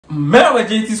Merhaba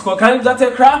JT Squad, kanalımıza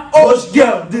tekrar hoş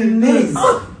geldiniz.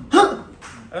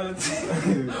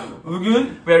 Bugün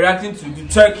we're reacting to the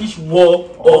Turkish War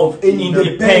of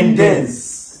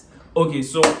Independence. Okay,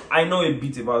 so I know a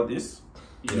bit about this.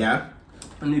 Yeah.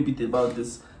 I know a bit about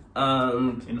this.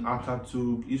 And In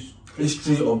atatürk,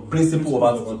 history of principle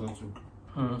of atatürk.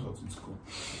 That's what it's called.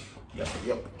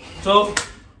 Yep. So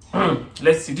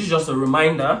let's see. This is just a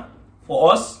reminder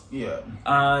for us. Yeah.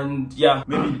 And yeah,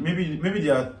 maybe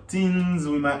there are things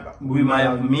we might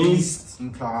have missed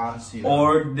in class. Yeah.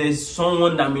 Or there's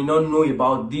someone that may not know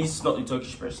about this, not a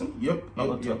Turkish person. Yep.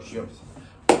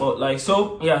 But like,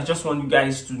 so yeah, I just want you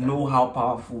guys to know how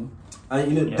powerful.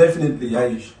 And you know, definitely,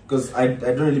 because I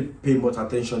don't really pay much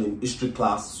attention in history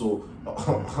class, so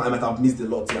I might have missed a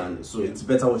lot, so it's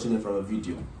better watching it from a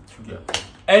video. Yeah.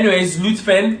 Anyways,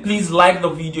 Lutfen, please like the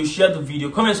video, share the video,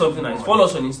 comment something nice, follow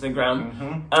us on Instagram,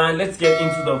 and let's get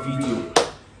into the video.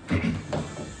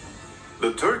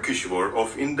 The Turkish War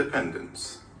of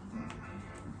Independence.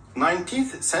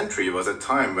 19th century was a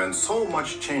time when so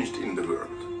much changed in the world.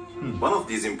 One of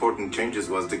these important changes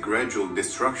was the gradual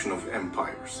destruction of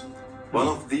empires. One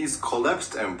of these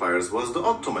collapsed empires was the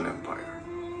Ottoman Empire.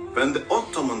 When the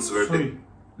Ottomans were... Sorry,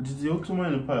 did the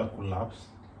Ottoman Empire collapse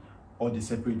or they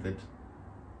separated?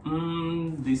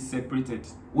 They separated.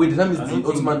 Wait, that means the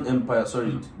Ottoman Empire,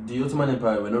 sorry, the Ottoman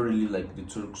Empire were not really like the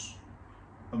Turks.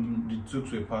 The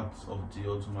Turks were part of the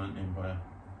Ottoman Empire.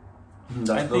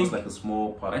 That looks like a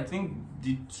small part. I think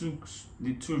the Turks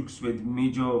were the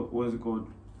major, what's it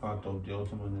called? Part of the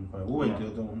Ottoman Empire. Who were the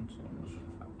other ones?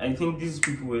 I think these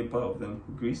people were part of them.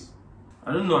 Greece?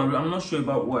 I don't know, I'm not sure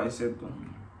about what I said though.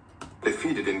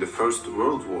 Defeated in the First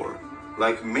World War,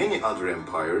 like many other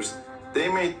empires, they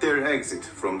made their exit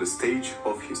from the stage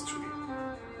of history.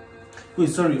 Wait,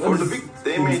 sorry.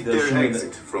 They made their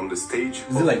exit from the stage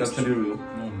Is it like actually real?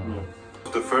 No.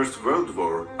 The First World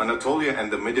War, Anatolia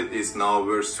and the Middle East now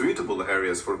were suitable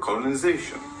areas for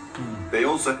colonization. They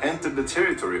also entered the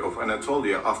territory of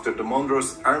Anatolia after the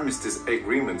Mondros Armistice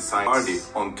Agreement signed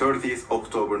on 30th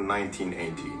October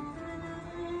 1918.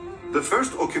 The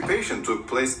first occupation took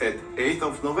place at 8th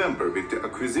of November with the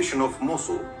acquisition of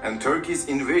Mosul, and Turkey's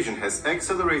invasion has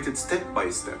accelerated step by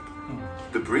step.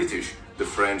 The British, the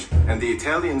French, and the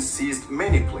Italians seized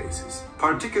many places,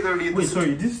 particularly Wait,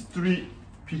 sorry, these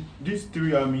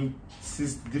three armies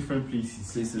seized different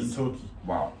places in Turkey.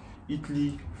 Wow.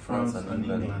 Italy, France, and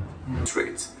England.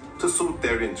 Traits to suit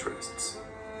their interests.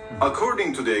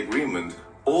 According to the agreement,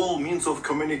 all means of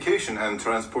communication and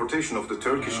transportation of the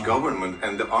Turkish government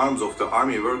and the arms of the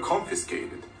army were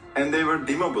confiscated, and they were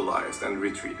demobilized and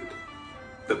retreated.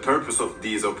 The purpose of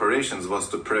these operations was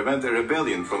to prevent a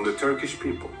rebellion from the Turkish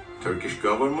people, Turkish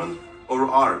government, or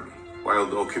army, while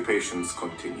the occupations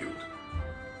continued.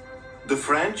 The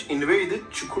French invaded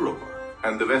Çukurova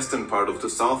and the western part of the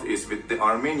southeast with the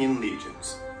Armenian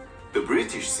legions. The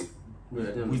British...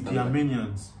 With the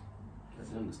Armenians. I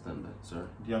didn't understand that, sorry.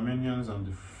 The Armenians and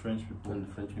the French people. And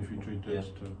the French infiltrated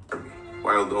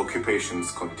while the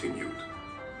occupations continued.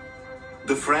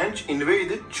 The French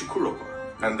invaded Çukurova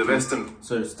and the western...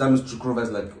 So sometimes Çukurova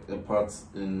is like a part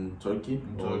in Turkey?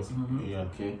 Yeah.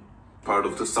 Okay. Part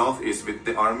of the southeast with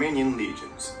the Armenian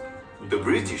legions. The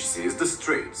British seized the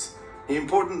straits,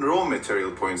 important raw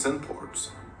material points and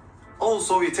ports.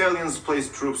 Also, Italians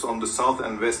placed troops on the south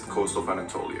and west coast of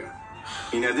Anatolia.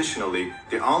 Additionally,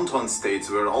 the Entente states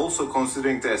were also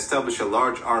considering to establish a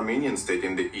large Armenian state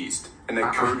in the east and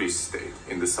a Kurdish state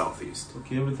in the southeast.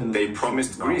 Okay, everything. They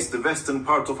promised Greece the western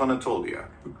part of Anatolia.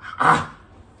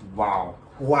 Wow.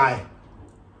 Why?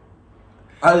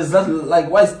 Is that like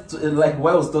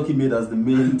why was Turkey made as the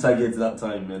main target that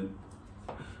time, man?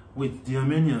 Wait, the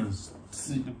Armenians.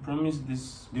 They promised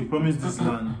this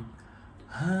land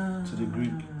to the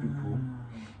Greek people.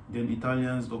 Then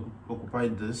Italians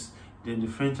occupied this. Then the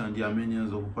French and the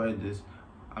Armenians occupied this.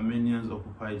 Armenians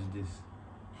occupied this.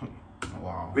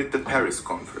 Wow. With the Paris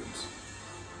Conference.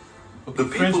 Okay, the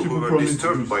people who were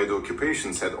disturbed by the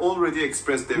occupations had already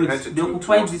expressed their attitude. They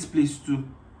occupied this place too.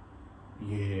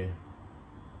 Yeah.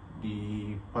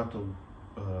 The part of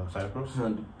Cyprus.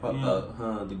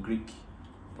 The Greek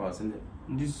part, isn't it?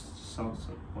 This south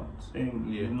part.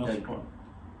 North part.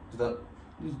 Is that?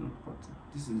 This is not part.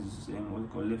 This is what we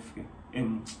call Lefke.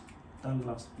 That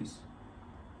last piece.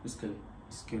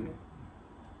 Skele.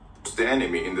 The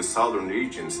enemy in the southern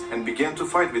regions and began to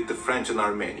fight with the French and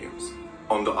Armenians.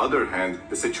 On the other hand,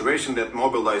 the situation that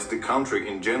mobilized the country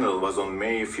in general was on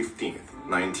May 15th,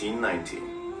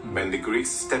 1919, when the Greeks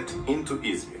stepped into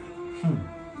Izmir.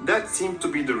 That seemed to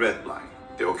be the red line.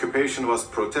 The occupation was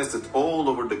protested all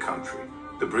over the country.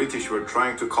 The British were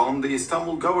trying to calm the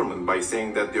Istanbul government by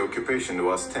saying that the occupation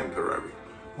was temporary.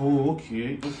 Oh,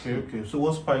 okay. So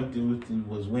what spiked the whole thing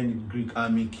was when the Greek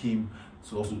army came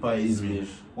to occupy Izmir,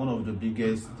 one of the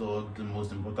biggest or the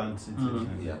most important cities.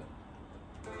 Yeah.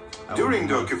 During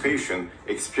the occupation,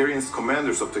 experienced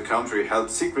commanders of the country held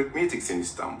secret meetings in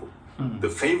Istanbul. The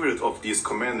favorite of these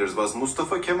commanders was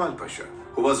Mustafa Kemal Pasha,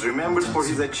 who was remembered for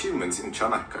his achievements in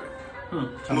Çanakkale.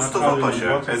 Mustafa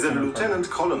Pasha, as a lieutenant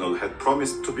colonel, had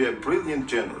promised to be a brilliant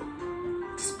general,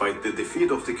 despite the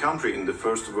defeat of the country in the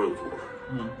First World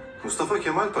War. Mustafa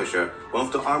Kemal Pasha, one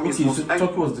of the army's Okay, most so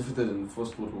Turkey was defeated in the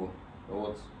First World War, or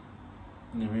what?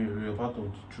 Yeah, we were part of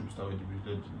the troops that were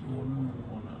defeated in the World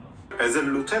War. As a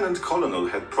lieutenant colonel,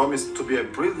 had promised to be a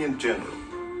brilliant general,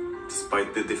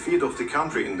 despite the defeat of the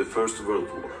country in the First World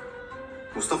War.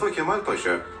 Mustafa Kemal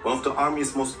Pasha, one of the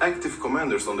army's most active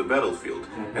commanders on the battlefield,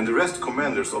 and the rest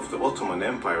commanders of the Ottoman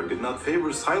Empire did not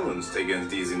favor silence against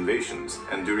these invasions,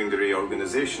 and during the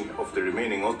reorganization of the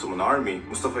remaining Ottoman army,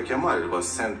 Mustafa Kemal was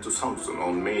sent to Samsun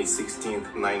on May 16,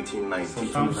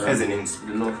 1990, as an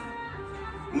inspector.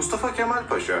 Mustafa Kemal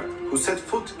Pasha, who set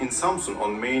foot in Samsun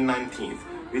on May 19th,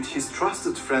 with his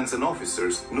trusted friends and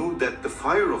officers, knew that the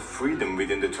fire of freedom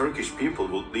within the Turkish people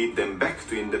would lead them back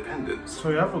to independence. So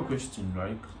I have a question,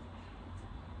 right?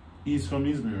 He's from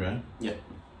Izmir, right? Yeah.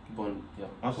 Born, yeah.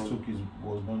 Atatürk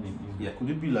was born in Izmir. Yeah. Could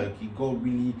it be like he got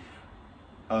really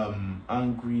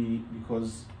angry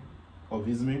because of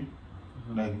Izmir?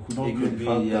 Like he could not It bear could the be,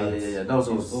 fact yeah, that yeah, yeah. That was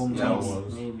his hometown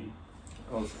was. Maybe.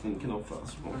 I was thinking of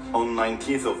that. On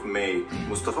 19th of May,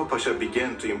 Mustafa Pasha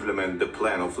began to implement the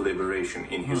plan of liberation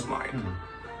in his mind.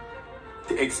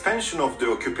 The expansion of the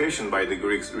occupation by the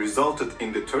Greeks resulted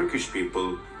in the Turkish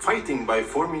people fighting by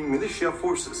forming militia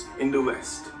forces in the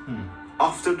west.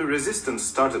 After the resistance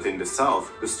started in the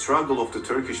south, the struggle of the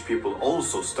Turkish people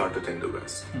also started in the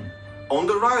west. On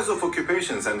the rise of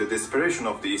occupations and the desperation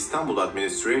of the Istanbul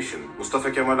administration,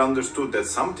 Mustafa Kemal understood that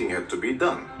something had to be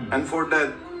done. And for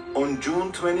that, on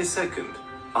June 22nd,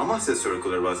 Amasya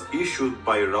Circular was issued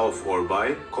by Rauf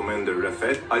Orbay, Commander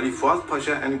Refet, Ali Fuat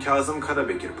Pasha and Kazım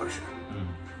Karabekir Pasha.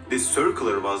 This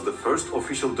circular was the first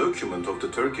official document of the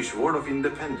Turkish War of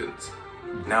Independence.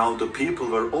 Now the people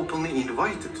were openly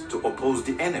invited to oppose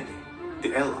the enemy,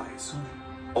 the Allies.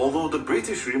 Although the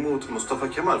British removed Mustafa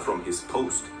Kemal from his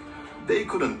post, they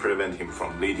couldn't prevent him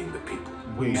from leading the people.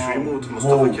 Wait, They removed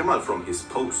Mustafa Kemal from his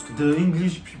post. The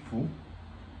English people,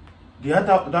 they had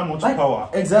that much power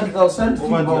Exactly, I was trying to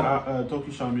think over about the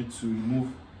Turkish army to remove.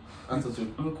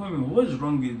 Atatürk. What's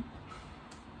wrong with?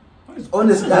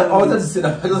 Honestly, I wanted to say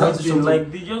that. I just have to show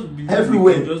Like they just believe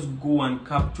everywhere. they can just go and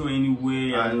capture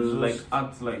anywhere and And like just-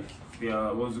 act like they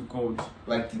are what's it called?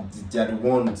 like they're the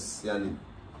ones. Yeah.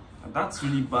 That's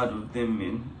really bad of them,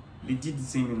 man. They did the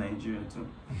same in Nigeria too.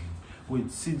 Wait,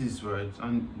 see this, right?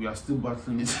 And we are still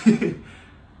battling it.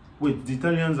 Wait, the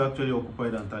Italians actually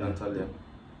occupied Antalya. Antalya.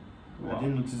 I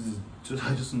didn't notice this.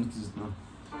 I just noticed now.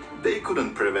 They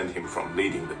couldn't prevent him from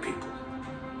leading the people.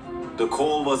 The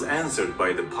call was answered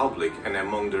by the public and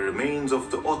among the remains of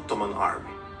the Ottoman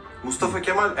army. Mustafa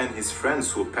Kemal and his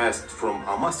friends who passed from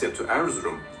Amasya to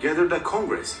Erzurum gathered a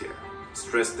congress here,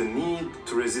 stressed the need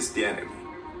to resist the enemy.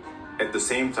 At the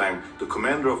same time, the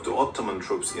commander of the Ottoman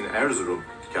troops in Erzurum,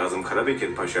 Kazım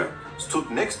Karabekir Pasha,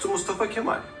 stood next to Mustafa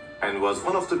Kemal and was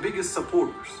one of the biggest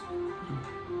supporters.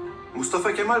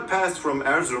 Mustafa Kemal passed from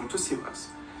Erzurum to Sivas.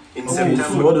 In So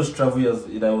September, all those travel years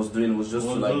that I was doing was just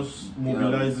Was to like just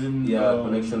mobilizing,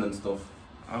 connection and stuff.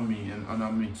 Army and an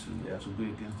army Yeah. to go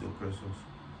against the oppressors.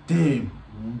 Damn!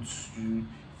 1, 2,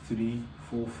 3,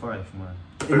 4, 5,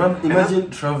 man. Imagine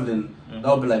traveling. That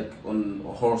would be like on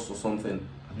a horse or something.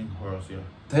 I think horse, yeah.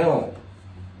 Damn.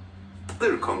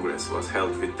 Another congress was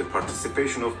held with the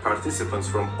participation of participants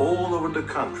from all over the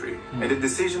country, and the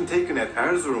decision taken at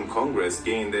Erzurum Congress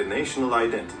gained a national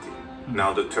identity.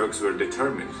 Now the Turks were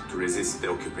determined to resist the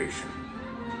occupation.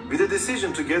 With the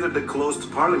decision to gather the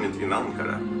closed parliament in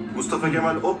Ankara, Mustafa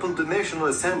Kemal opened the National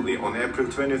Assembly on April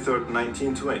 23,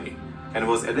 1920, and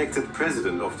was elected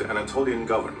president of the Anatolian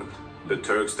government. The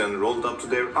Turks then rolled up to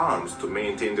their arms to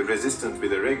maintain the resistance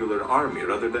with a regular army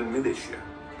rather than militia.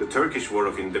 The Turkish War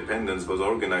of Independence was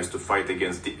organized to fight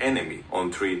against the enemy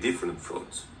on 3 different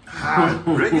fronts.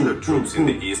 Regular troops in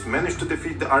the east managed to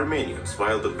defeat the Armenians,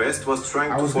 while the west was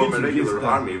trying to form a regular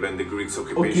army when the Greeks'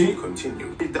 occupation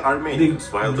continued. The Armenians,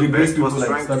 while the west was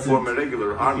trying to form a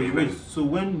regular army when... Wait, so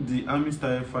when the army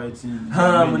started fighting,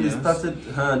 When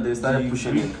they started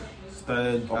pushing it,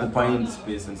 started occupying the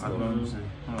space and stuff. advancing.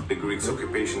 the Greeks'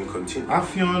 occupation continued.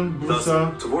 Afyon, Thus,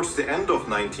 Bursa, towards the end of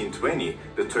 1920,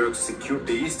 the Turks secured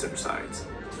the eastern sides.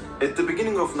 At the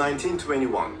beginning of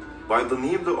 1921, while the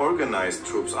newly organized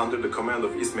troops under the command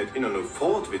of İsmet İnönü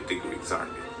fought with the Greek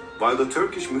army, while the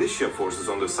Turkish militia forces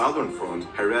on the southern front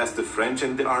harassed the French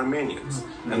and the Armenians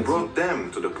and brought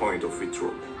them to the point of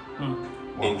withdrawal.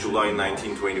 In July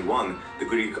 1921, the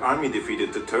Greek army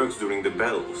defeated the Turks during the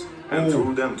battles and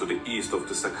threw them to the east of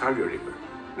the Sakarya River.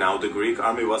 Now the Greek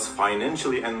army was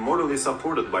financially and morally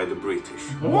supported by the British.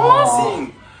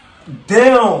 Seeing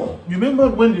Damn! You remember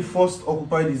when they first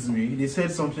occupied Izmir, they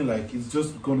said something like it's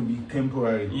just going to be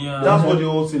temporary. Yeah. That's what they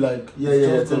all say, like,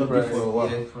 it's just going to be temporary. for a while.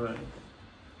 Temporary.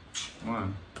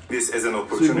 Man. this as an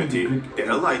opportunity, the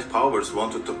Allied powers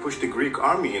wanted to push the Greek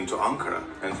army into Ankara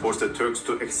and force the Turks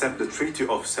to accept the Treaty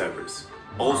of Sevres.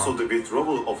 Also, the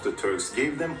withdrawal of the Turks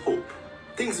gave them hope.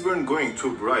 Things weren't going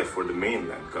too bright for the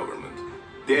mainland government.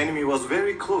 The enemy was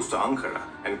very close to Ankara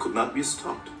and could not be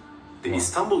stopped. The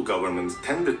Istanbul government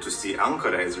tended to see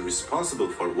Ankara as responsible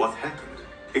for what happened.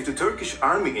 If the Turkish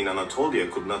army in Anatolia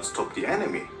could not stop the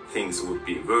enemy, things would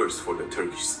be worse for the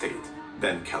Turkish state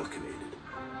than calculated.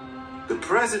 The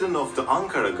president of the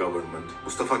Ankara government,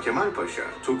 Mustafa Kemal Pasha,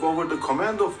 took over the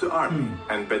command of the army,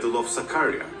 and Battle of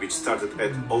Sakarya, which started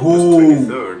at August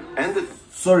 23rd, ended.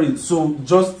 Sorry, so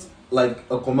just like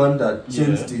a commander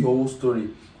changed the whole story.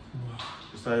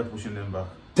 They started pushing them back.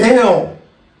 Damn!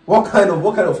 What kind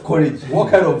of courage?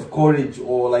 What kind of courage,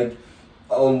 or like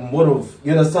what of,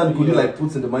 you understand, could you like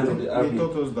put in the mind of the army? They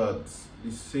taught us that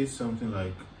they say something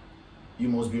like, you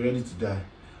must be ready to die.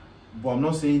 But I'm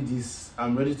not saying this,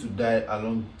 I'm ready to die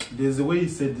alone. There's a way he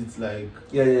said it, like,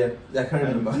 Yeah, I can't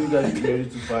remember. you guys be ready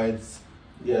to fight,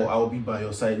 or I'll be by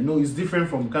your side. No, it's different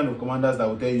from kind of commanders that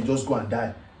will tell you just go and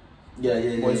die. Yeah.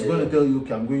 But it's going to tell you,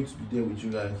 okay, I'm going to be there with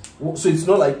you guys. So it's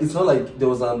not like there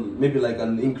was maybe like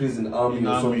an increase in army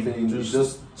or something.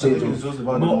 Just change. It's just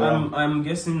about No, I'm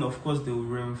guessing, of course, they will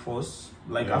reinforce.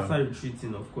 Like after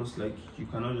retreating, of course, like you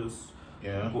cannot just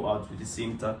go out with the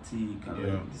same tactic and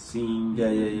like the same. Yeah.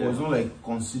 But it's not like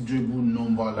considerable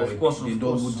number, like of course, they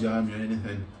double the army or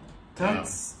anything.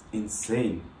 That's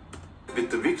insane.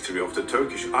 With the victory of the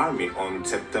Turkish army on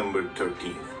September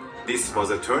 13th. This was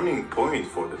a turning point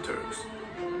for the Turks.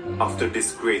 After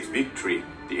this great victory,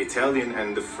 the Italian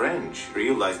and the French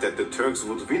realized that the Turks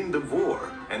would win the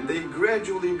war, and they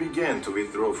gradually began to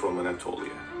withdraw from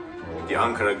Anatolia. The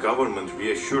Ankara government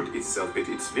reassured itself with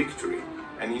its victory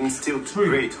and instilled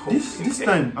great hope. This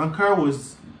time, Ankara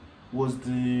was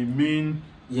the main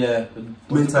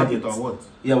main target. Capital,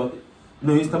 what?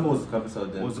 No, Istanbul was the capital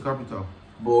then. Was the capital.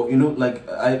 But you know, like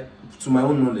to my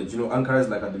own knowledge, you know, Ankara is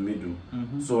like at the middle.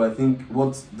 So I think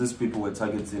what these people were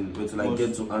targeting were to like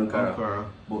get to Ankara,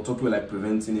 but Turkey were like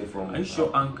preventing it from. Are you sure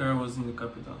Ankara was in the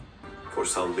capital? For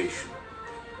salvation.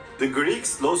 The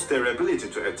Greeks lost their ability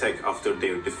to attack after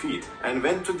their defeat and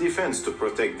went to defense to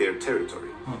protect their territory.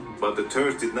 But the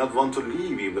Turks did not want to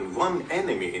leave even one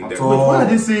enemy in their But why are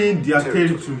they saying their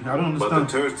territory? I don't understand. But the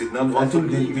Turks did not want to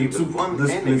leave even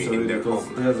one enemy in their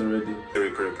homeland.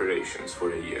 Their preparations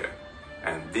for a year,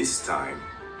 and this time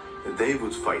they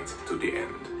would fight to the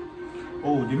end.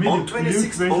 Oh, they made on a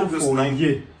 26 preparation August for a 9th.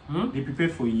 year. They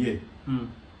prepared for a year.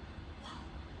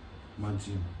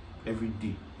 Imagine every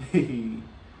day.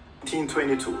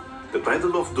 1922, the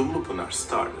Battle of Dumlupınar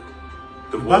started.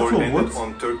 The war ended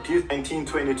on 30th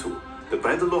 1922. The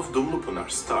Battle of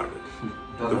Dumlupınar started.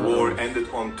 The war ended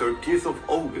on 30th of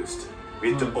August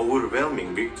with the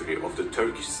overwhelming victory of the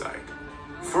Turkish side.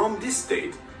 From this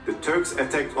date, the Turks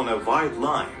attacked on a wide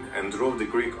line and drove the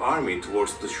Greek army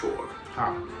towards the shore.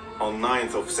 On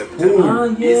 9th of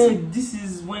September. This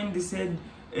is when they said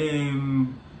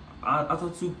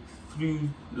Atatürk threw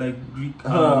like Greek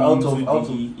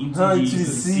army into the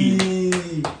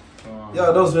sea. Yeah,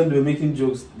 that was when they were making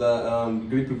jokes that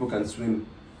Greek people can swim.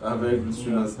 Are very good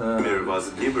swimmers. Izmir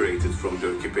was liberated from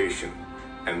the occupation,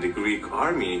 and the Greek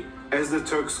army, as the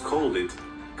Turks called it,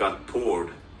 got poured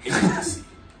into the sea.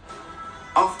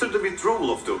 After the withdrawal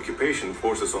of the occupation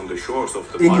forces on the shores of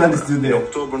the Marmara in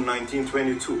October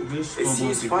 1922, a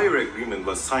ceasefire agreement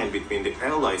was signed between the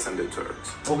Allies and the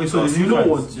Turks. Okay, so you know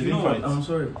what? I'm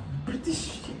sorry.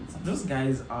 British, those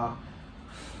guys are.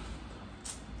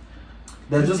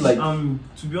 They're just like.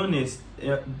 To be honest,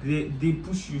 they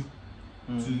push you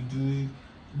to do.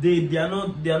 They are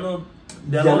not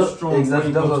strong.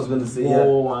 Exactly, that's what I was going to say.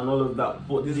 War and all of that,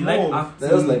 but they like acting.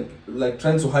 They're just like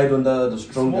trying to hide under the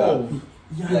stronger.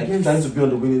 Like trying to be on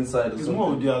the winning side. It's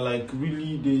more they are like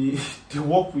really they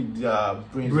work with their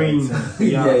brains.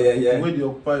 Yeah. The way they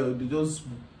occupy,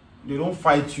 they don't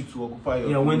fight you to occupy your.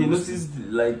 Yeah, when they notice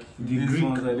like the Greek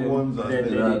ones are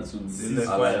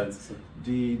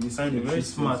they sign the very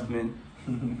smart, man.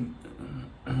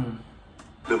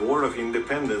 the War of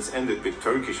Independence ended with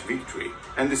Turkish victory,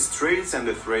 and the Straits and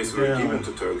the Thrace were given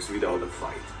to Turks without a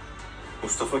fight.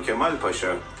 Mustafa Kemal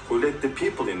Pasha, who led the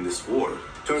people in this war,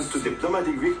 turned to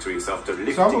diplomatic victories after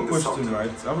lifting so I have a the question, Sultan.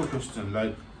 right? I have a question.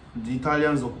 Like, the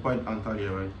Italians occupied Antalya,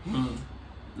 right?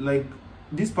 Like,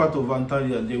 this part of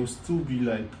Antalya, there will still be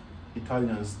like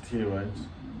Italians here, right?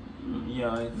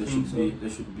 Yeah, There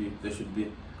should be.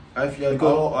 I feel like,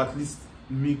 or at least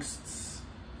mixed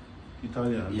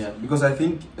Italians. Yeah, because I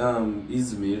think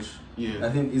Izmir. Yeah. I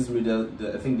think Izmir.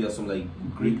 I think there are some like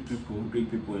Greek people. Greek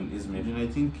people in Izmir. And I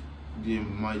think there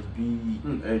might be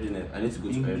Erdinet. I need to go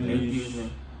to Erdinet.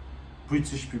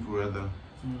 British people rather.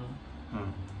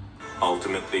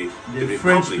 Ultimately, The the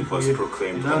French Republic people was here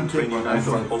proclaimed in on Antwerp, 29th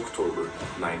of October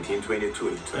 1922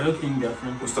 in I Turkey. don't think they're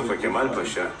French. Mustafa Kemal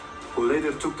Pasha, who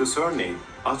later took the surname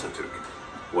Atatürk,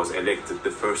 was elected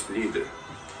the first leader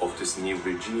of this new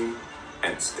regime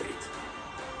and state.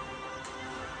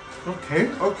 Okay.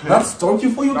 That's Turkey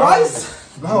for you guys.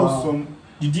 That was some.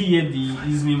 Did you hear the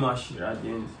Izmir march at the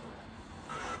end?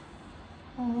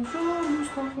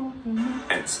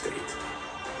 And state.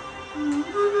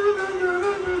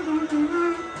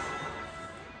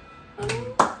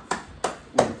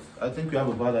 I think we have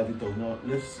a bad habit of now.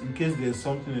 Let's, in case there's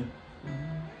something.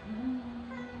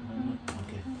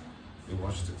 Okay, we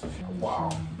watched it. Wow.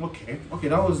 Okay.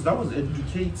 That was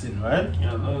educating, right?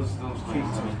 Yeah, that was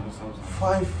crazy.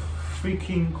 5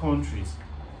 freaking countries.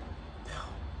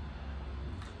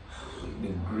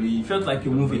 The Greek. Felt like a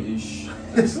movie. British,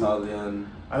 Italian.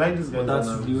 I like this guy. But that's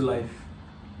real life.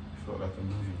 Felt like a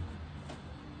movie.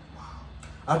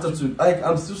 Atatürk, like,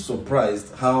 I'm still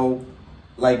surprised how,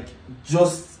 like,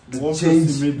 just the What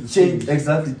change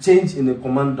in the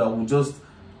commander will just,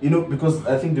 you know, because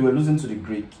I think they were losing to the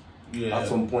Greek at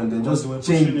some point. Then just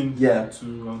change,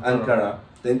 to Ankara.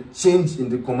 Then change in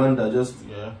the commander, just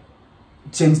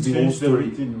change the whole story.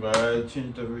 Everything, right?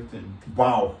 Changed everything.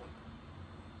 Wow,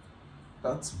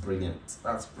 that's brilliant.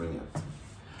 That's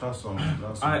some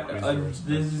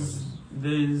crazy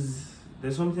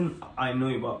there's something I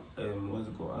know about what's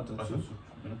it called, Atatürk.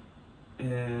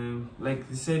 Like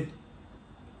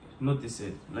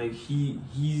like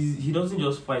he doesn't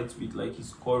just fight with like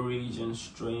his courage and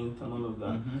strength and all of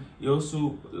that. He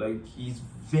also, like, he's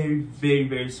very, very,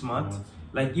 very smart.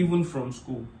 Like, even from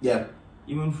school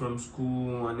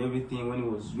and everything, when he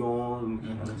was young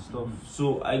and stuff.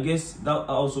 So I guess that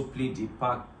also played a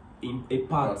part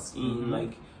in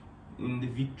like in the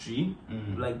victory,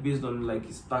 like based on like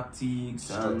his tactics,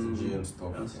 strategy and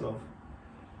stuff.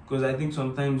 Because I think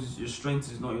sometimes your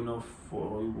strength is not enough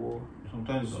for a war.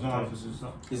 Sometimes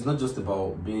it's not just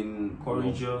about being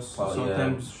courageous.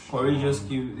 Sometimes courageous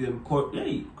kills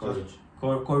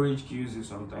courage kills you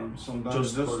sometimes.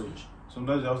 Just courage.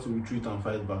 Sometimes you have to retreat and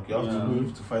fight back. You have to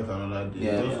move to fight another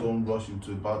day. Just don't rush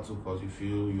into a battle because you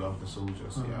feel you have the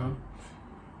soldiers.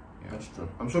 That's true.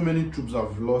 I'm sure many troops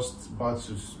have lost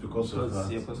battles because of that.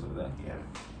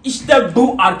 İşte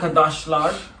bu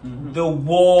arkadaşlar, the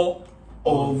war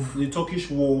of the Turkish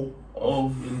War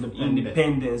of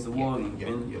Independence. The war of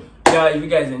Independence. Yeah, if you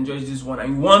guys enjoyed this one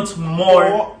and you want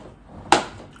more,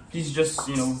 please just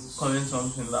comment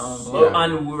something down below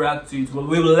and we'll react to it.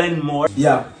 We will learn more.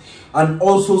 Yeah, and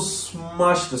also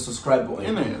smash the subscribe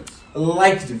button.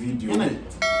 Like the video.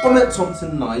 Comment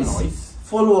something nice.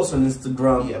 Follow us on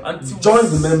Instagram. Join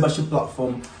the membership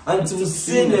platform. Until we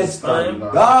see you next time,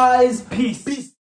 guys. Peace.